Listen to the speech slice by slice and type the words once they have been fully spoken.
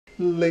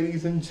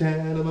Ladies and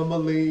gentlemen,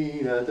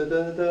 Melina, da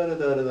da da da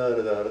da da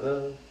da da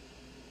da.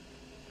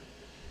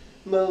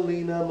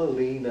 Melina,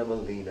 Melina,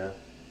 Melina.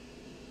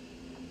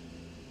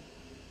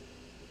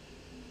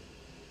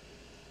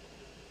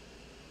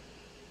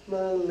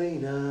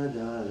 Melina,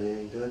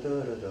 darling, da da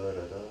da da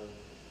da da.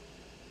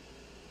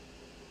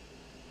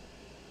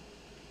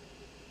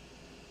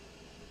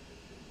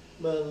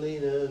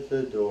 Melina's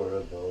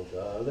adorable,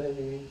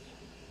 darling.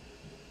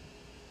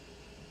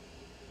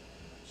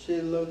 She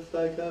looks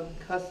like a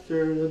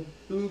custard, a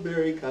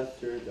blueberry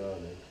custard,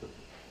 darling.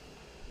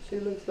 She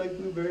looks like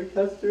blueberry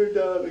custard,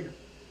 darling.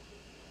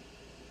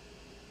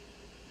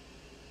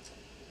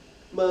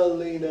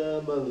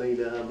 Melina,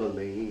 Melina,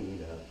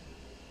 Melina.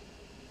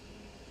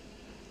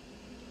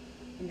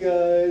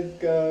 Guys,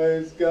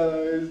 guys,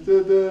 guys.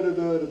 Da, da, da,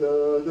 da,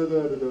 da, da,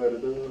 da, da, da,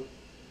 da.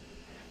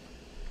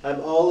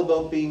 I'm all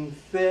about being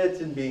fit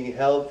and being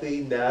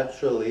healthy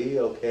naturally,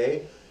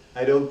 okay?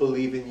 I don't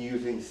believe in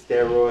using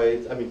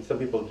steroids. I mean, some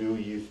people do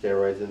use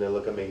steroids and they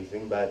look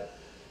amazing, but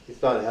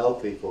it's not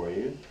healthy for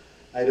you.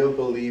 I don't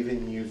believe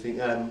in using,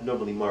 I'm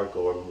normally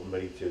Marco or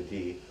Marito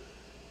D,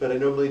 but I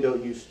normally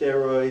don't use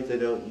steroids. I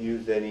don't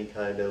use any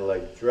kind of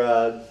like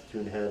drugs to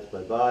enhance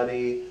my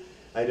body.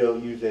 I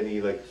don't use any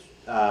like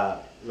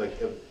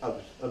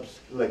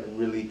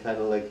really kind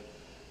of like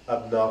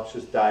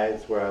obnoxious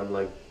diets where I'm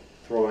like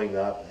throwing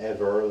up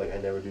ever. Like I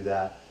never do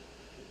that.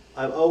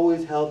 I'm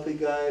always healthy,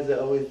 guys. I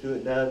always do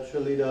it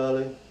naturally,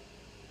 darling.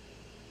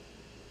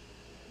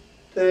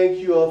 Thank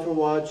you all for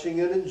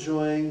watching and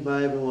enjoying.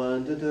 Bye,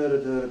 everyone.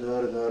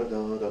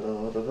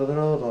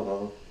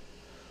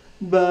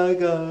 Bye,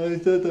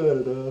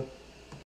 guys.